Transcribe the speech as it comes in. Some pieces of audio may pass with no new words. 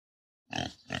Good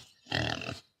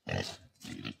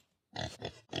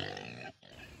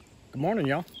morning,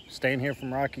 y'all. Staying here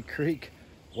from Rocky Creek.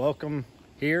 Welcome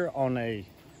here on a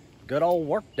good old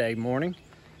work day morning.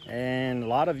 And a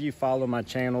lot of you follow my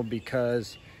channel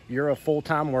because you're a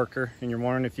full-time worker and you're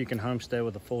wondering if you can homestead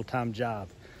with a full-time job.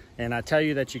 And I tell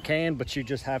you that you can, but you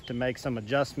just have to make some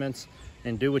adjustments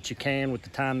and do what you can with the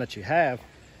time that you have.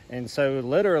 And so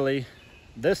literally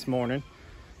this morning,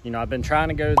 I've been trying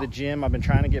to go to the gym. I've been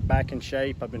trying to get back in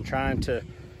shape. I've been trying to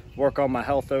work on my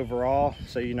health overall.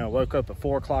 So, woke up at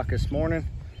 4 o'clock this morning,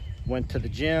 went to the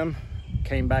gym,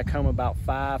 came back home about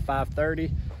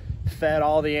 5:30, fed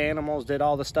all the animals, did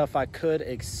all the stuff I could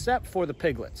except for the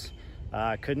piglets.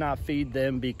 I could not feed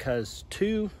them because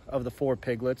 2 of the 4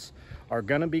 piglets are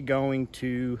gonna be going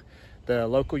to the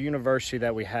local university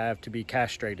that we have to be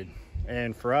castrated.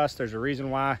 And for us, there's a reason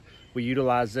why we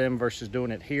utilize them versus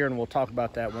doing it here, and we'll talk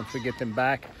about that once we get them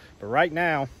back. But right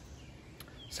now,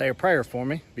 say a prayer for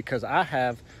me because I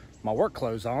have my work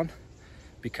clothes on,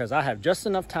 because I have just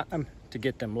enough time to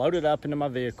get them loaded up into my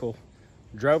vehicle,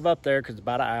 drove up there because it's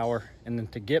about an hour, and then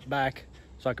to get back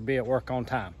so I could be at work on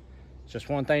time. It's just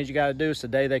one thing you got to do. It's the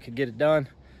day they could get it done.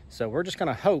 So we're just going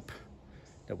to hope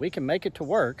that we can make it to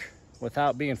work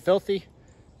without being filthy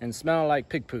and smelling like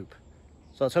pig poop.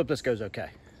 So let's hope this goes okay.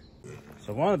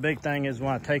 So one of the big things is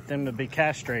when I take them to be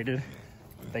castrated,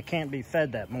 they can't be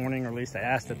fed that morning, or at least they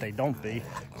asked that they don't be.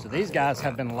 So these guys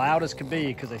have been loud as could be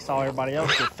because they saw everybody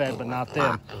else get fed, but not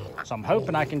them. So I'm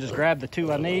hoping I can just grab the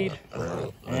 2 I need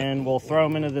and we'll throw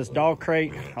them into this dog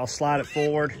crate. I'll slide it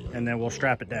forward and then we'll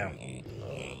strap it down.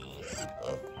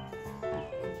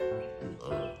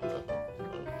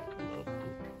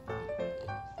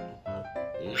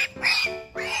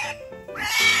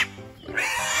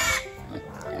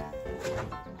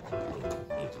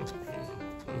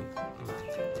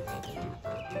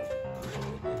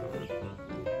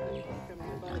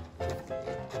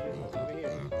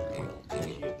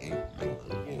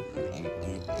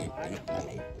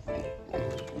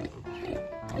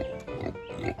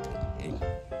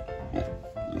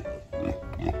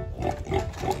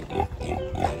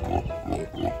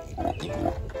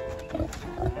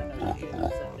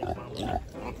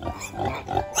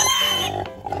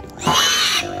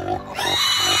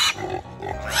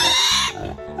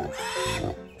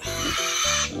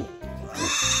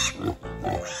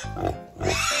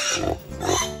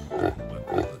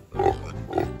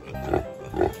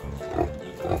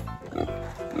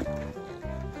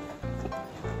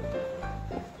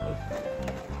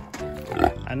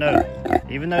 I know,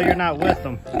 even though you're not with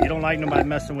them, you don't like nobody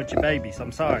messing with your babies.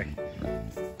 I'm sorry.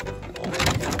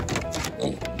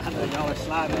 I know y'all are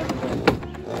sliding everywhere.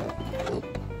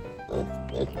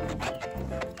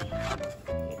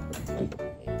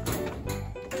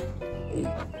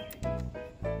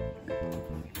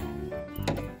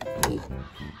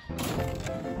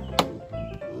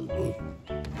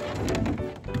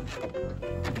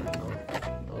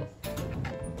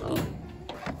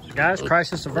 Guys,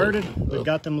 crisis averted. We've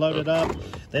got them loaded up.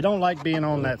 They don't like being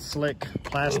on that slick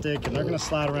plastic, and they're going to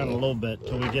slide around a little bit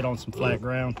till we get on some flat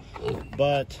ground.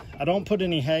 But I don't put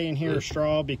any hay in here or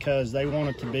straw because they want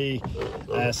it to be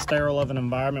as sterile of an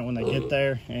environment when they get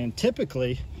there. And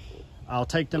typically, I'll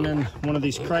take them in one of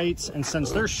these crates, and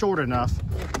since they're short enough,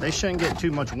 they shouldn't get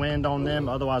too much wind on them.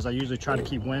 Otherwise, I usually try to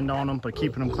keep wind on them, but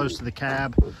keeping them close to the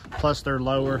cab, plus they're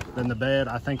lower than the bed,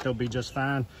 I think they'll be just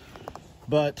fine.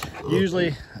 But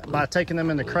usually by taking them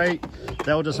in the crate,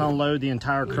 they'll just unload the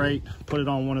entire crate, put it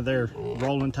on one of their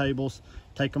rolling tables,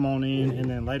 take them on in, and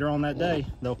then later on that day,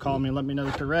 they'll call me and let me know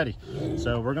that they're ready.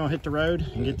 So we're gonna hit the road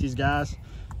and get these guys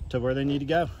to where they need to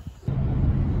go.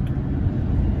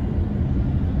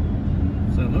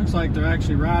 So it looks like they're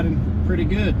actually riding pretty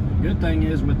good. Good thing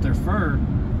is with their fur,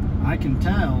 I can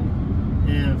tell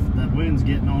if the wind's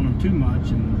getting on them too much,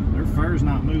 and their fur's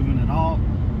not moving at all.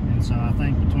 So I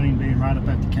think between being right up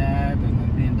at the cab and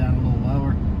then being down a little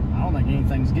lower, I don't think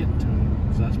anything's getting to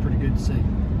them. So that's pretty good to see.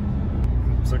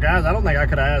 So guys, I don't think I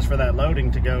could have asked for that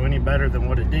loading to go any better than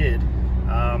what it did.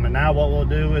 And now what we'll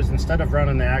do is, instead of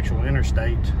running the actual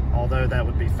interstate, although that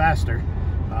would be faster,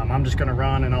 I'm just gonna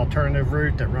run an alternative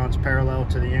route that runs parallel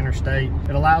to the interstate.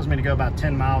 It allows me to go about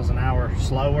 10 miles an hour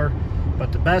slower.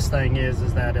 But the best thing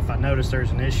is that if I notice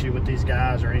there's an issue with these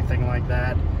guys or anything like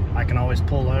that, I can always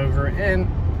pull over. And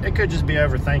it could just be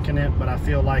overthinking it, but I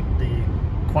feel like the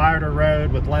quieter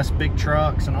road with less big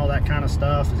trucks and all that kind of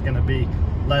stuff is gonna be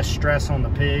less stress on the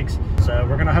pigs. So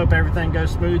we're gonna hope everything goes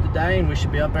smooth today, and we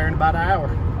should be up there in about an hour.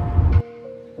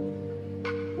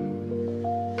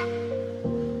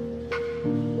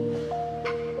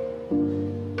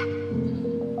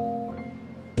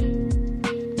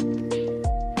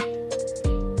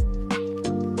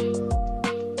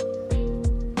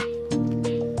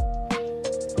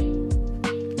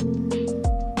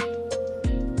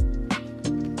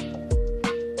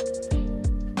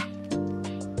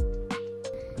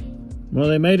 Well,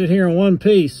 they made it here in one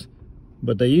piece,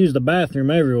 but they used the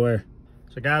bathroom everywhere.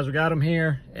 So guys, we got them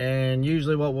here, and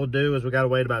usually what we'll do is we got to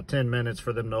wait about 10 minutes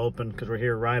for them to open, because we're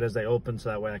here right as they open, so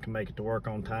that way I can make it to work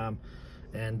on time.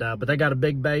 And but they got a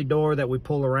big bay door that we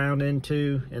pull around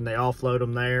into, and they offload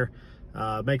them there.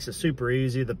 Makes it super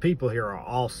easy. The people here are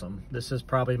awesome. This is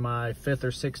probably my 5th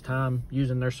or 6th time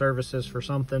using their services for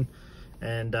something,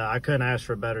 and I couldn't ask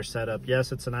for a better setup.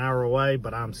 Yes, it's an hour away,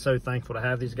 but I'm so thankful to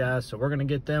have these guys. So we're going to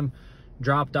get them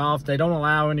dropped off. They don't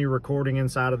allow any recording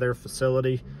inside of their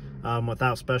facility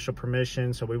without special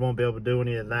permission, so we won't be able to do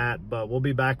any of that, but we'll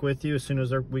be back with you as soon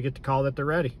as we get the call that they're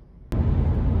ready.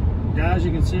 Guys,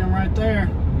 you can see them right there.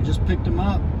 We just picked them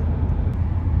up.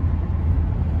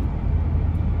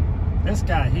 This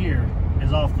guy here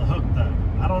is off the hook though.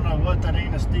 I don't know what that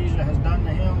anesthesia has done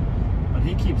to him, but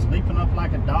he keeps leaping up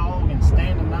like a dog and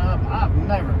standing up. I've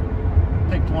never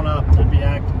picked one up to be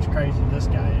acting as crazy as this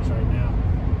guy is right now.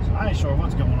 So I ain't sure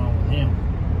what's going on with him.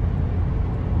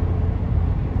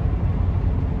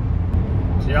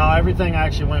 So y'all, everything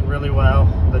actually went really well.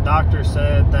 The doctor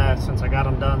said that since I got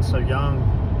them done so young,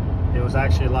 it was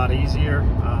actually a lot easier.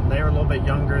 They were a little bit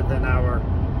younger than our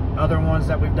other ones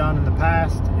that we've done in the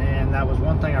past, and that was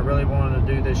one thing I really wanted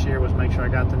to do this year, was make sure I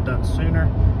got them done sooner.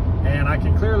 And I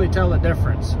can clearly tell the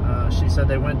difference. She said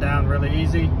they went down really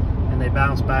easy, and they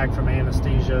bounced back from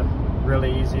anesthesia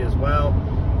really easy as well.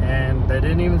 And they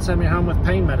didn't even send me home with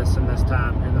pain medicine this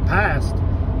time. In the past,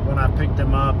 when I picked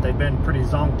them up, they've been pretty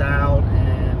zonked out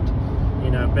and, you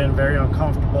know, been very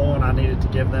uncomfortable, and I needed to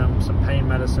give them some pain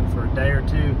medicine for a day or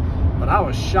two. But I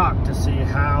was shocked to see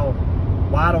how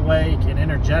wide awake and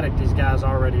energetic these guys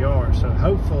already are. So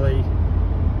hopefully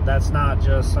that's not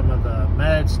just some of the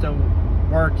meds still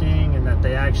working, and that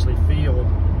they actually feel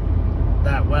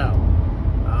that well.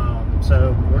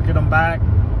 So we'll get them back,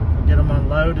 we'll get them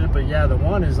unloaded. But yeah, the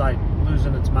one is like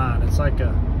losing its mind. It's like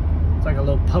a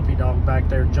little puppy dog back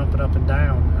there jumping up and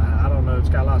down. I don't know, it's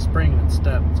got a lot of spring in its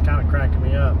step. It's kind of cracking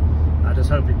me up. I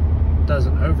just hope he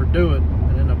doesn't overdo it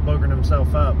and end up boogering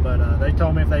himself up. But they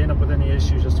told me if they end up with any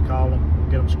issues, just to call them,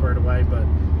 get them squared away. But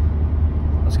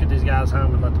let's get these guys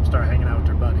home and let them start hanging out with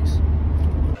their buddies.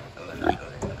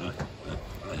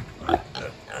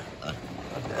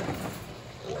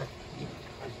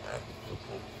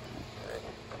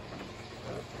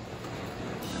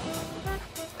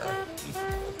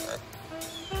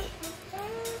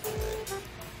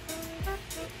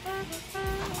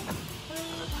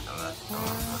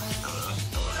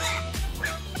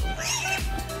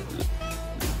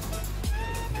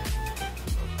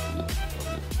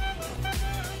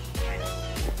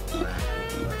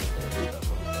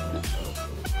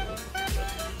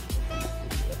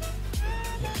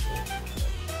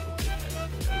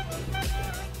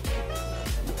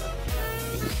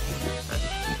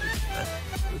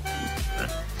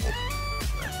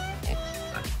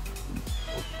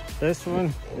 This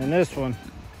one and this one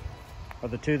are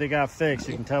the two that got fixed.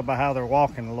 You can tell by how they're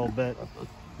walking a little bit, a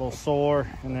little sore.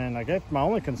 And then I guess my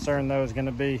only concern though is going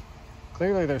to be,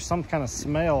 clearly there's some kind of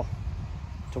smell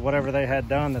to whatever they had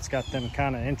done that's got them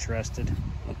kind of interested.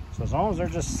 So as long as they're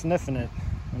just sniffing it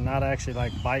and not actually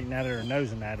like biting at it or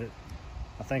nosing at it,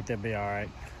 I think they'll be all right.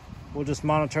 We'll just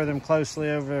monitor them closely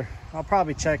over. I'll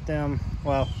probably check them.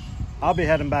 Well, I'll be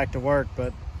heading back to work,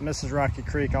 but Mrs. Rocky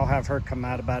Creek, I'll have her come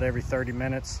out about every 30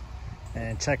 minutes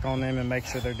and check on them and make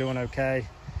sure they're doing okay.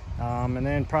 And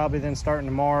then probably then starting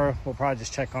tomorrow, we'll probably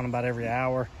just check on them about every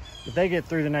hour. If they get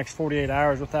through the next 48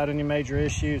 hours without any major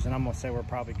issues, and I'm gonna say we're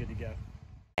probably good to go.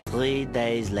 3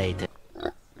 days later.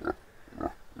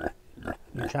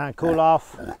 You trying to cool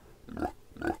off?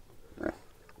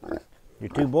 Your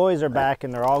two boys are back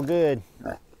and they're all good.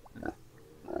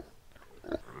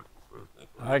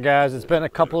 All right guys, it's been a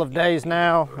couple of days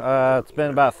now. It's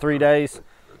been about 3 days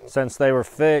since they were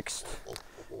fixed.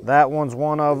 That one's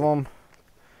one of them,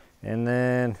 and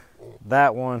then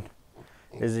that one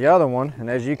is the other one. And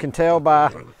as you can tell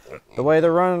by the way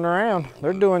they're running around,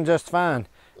 they're doing just fine.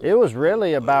 It was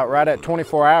really about right at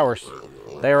 24 hours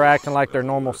they were acting like their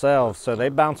normal selves, so they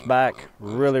bounced back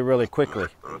really, really quickly.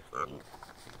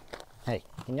 Hey,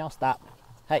 can y'all stop?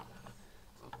 Hey,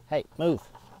 hey, move,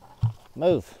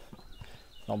 move.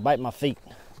 Don't bite my feet.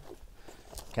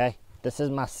 Okay, this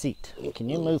is my seat. Can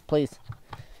you move, please?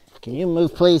 Can you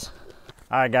move, please?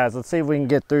 All right, guys, let's see if we can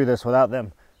get through this without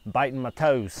them biting my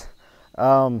toes.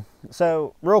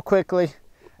 So real quickly,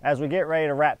 as we get ready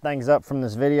to wrap things up from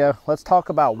this video, let's talk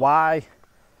about why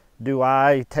do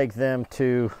I take them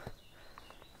to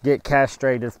get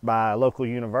castrated by a local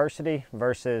university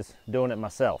versus doing it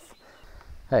myself.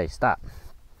 Hey, stop.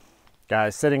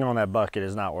 Guys, sitting on that bucket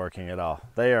is not working at all.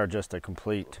 They are just a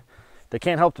complete they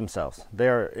can't help themselves. They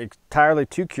are entirely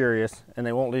too curious and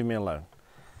they won't leave me alone.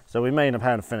 So we may end up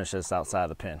having to finish this outside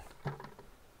the pen.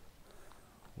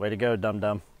 Way to go,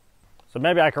 dum-dum. So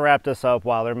maybe I can wrap this up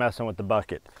while they're messing with the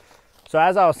bucket. So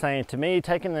as I was saying, to me,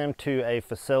 taking them to a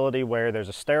facility where there's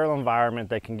a sterile environment,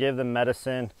 they can give them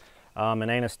medicine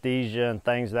and anesthesia and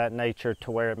things of that nature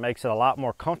to where it makes it a lot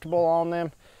more comfortable on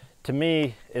them, to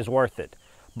me, is worth it.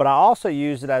 But I also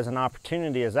use it as an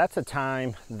opportunity, as that's a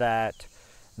time that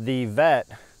the vet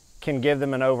can give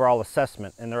them an overall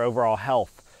assessment in their overall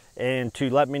health and to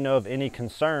let me know of any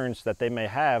concerns that they may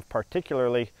have,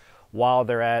 particularly while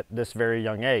they're at this very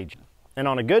young age. And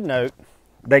on a good note,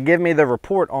 they give me the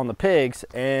report on the pigs,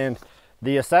 and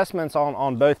the assessments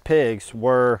on both pigs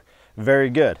were very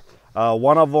good.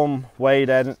 One of them weighed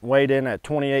in at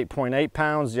 28.8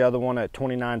 pounds, the other one at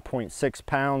 29.6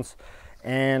 pounds.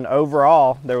 And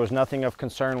overall, there was nothing of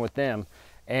concern with them.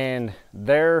 And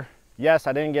yes,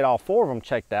 I didn't get all 4 of them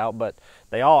checked out, but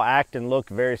they all act and look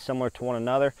very similar to one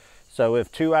another. So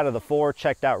if 2 out of the 4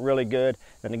 checked out really good,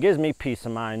 then it gives me peace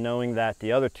of mind knowing that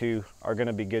the other 2 are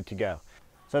gonna be good to go.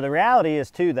 So the reality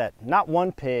is too that not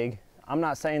one pig, I'm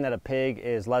not saying that a pig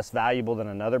is less valuable than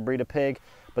another breed of pig,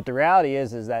 but the reality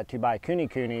is that to buy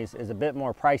Kune-Kunes is a bit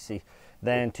more pricey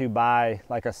than to buy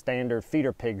like a standard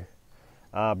feeder pig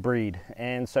breed.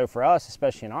 And so for us,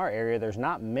 especially in our area, there's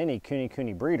not many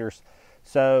Kune-Kune breeders.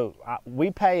 So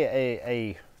we pay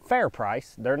a fair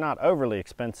price. They're not overly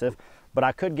expensive, but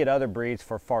I could get other breeds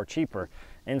for far cheaper.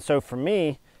 And so for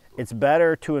me, it's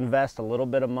better to invest a little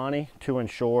bit of money to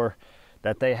ensure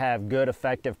that they have good,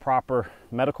 effective, proper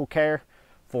medical care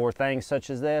for things such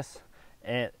as this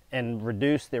and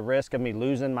reduce the risk of me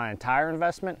losing my entire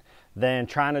investment than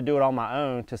trying to do it on my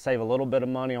own to save a little bit of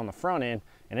money on the front end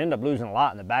and end up losing a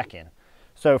lot in the back end.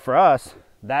 So for us,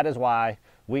 that is why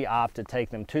we opt to take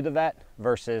them to the vet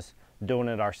versus doing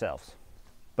it ourselves.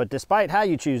 But despite how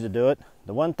you choose to do it,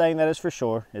 the one thing that is for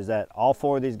sure is that all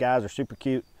 4 of these guys are super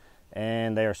cute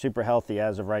and they are super healthy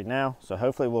as of right now. So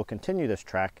hopefully we'll continue this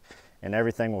track and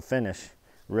everything will finish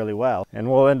really well.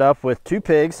 And we'll end up with 2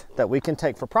 pigs that we can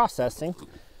take for processing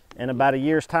in about a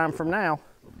year's time from now.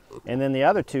 And then the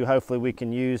other 2, hopefully we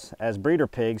can use as breeder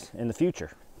pigs in the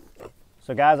future.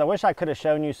 So guys, I wish I could have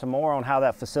shown you some more on how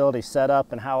that facility's set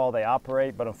up and how all they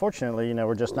operate, but unfortunately, you know,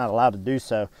 we're just not allowed to do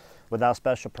so without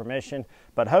special permission.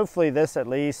 But hopefully this at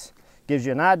least gives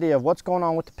you an idea of what's going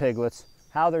on with the piglets,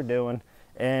 how they're doing,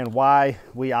 and why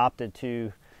we opted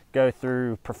to go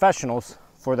through professionals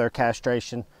for their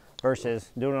castration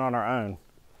versus doing it on our own.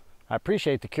 I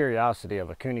appreciate the curiosity of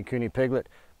a Kune-Kune piglet,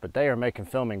 but they are making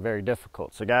filming very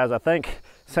difficult. So guys, I think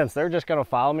since they're just gonna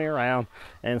follow me around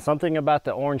and something about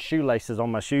the orange shoelaces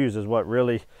on my shoes is what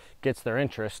really gets their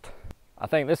interest, I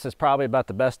think this is probably about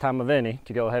the best time of any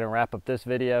to go ahead and wrap up this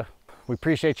video. We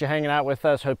appreciate you hanging out with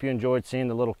us. Hope you enjoyed seeing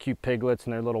the little cute piglets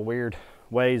and their little weird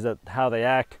ways that how they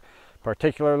act,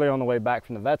 particularly on the way back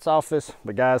from the vet's office.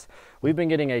 But guys, we've been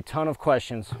getting a ton of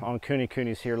questions on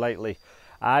Kune-Kunes here lately.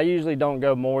 I usually don't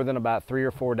go more than about 3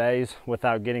 or 4 days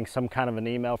without getting some kind of an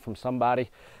email from somebody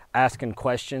asking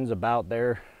questions about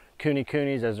their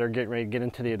Kune-Kunes as they're getting ready to get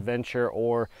into the adventure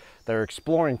or they're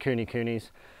exploring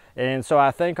Kune-Kunes. And so I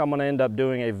think I'm gonna end up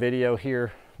doing a video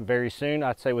here very soon.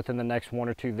 I'd say within the next 1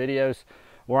 or 2 videos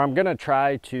where I'm gonna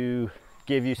try to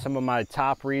give you some of my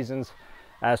top reasons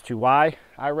as to why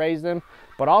I raise them,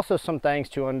 but also some things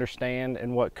to understand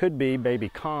and what could be maybe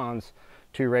cons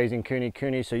to raising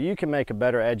Kune-Kunes, so you can make a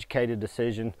better educated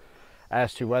decision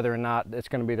as to whether or not it's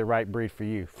going to be the right breed for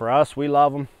you. For us, we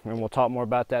love them, and we'll talk more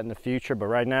about that in the future, but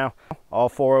right now, all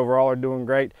 4 overall are doing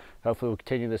great. Hopefully we'll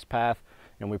continue this path,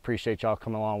 and we appreciate y'all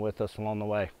coming along with us along the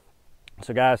way.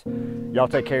 So guys, y'all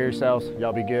take care of yourselves,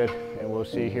 y'all be good, and we'll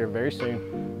see you here very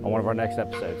soon on one of our next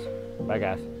episodes. Bye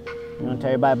guys. You want to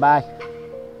tell everybody bye?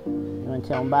 You want to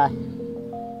tell them bye?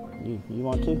 You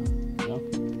want to? No?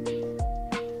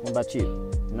 What about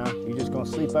you? No? You just gonna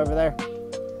sleep over there?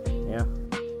 Yeah?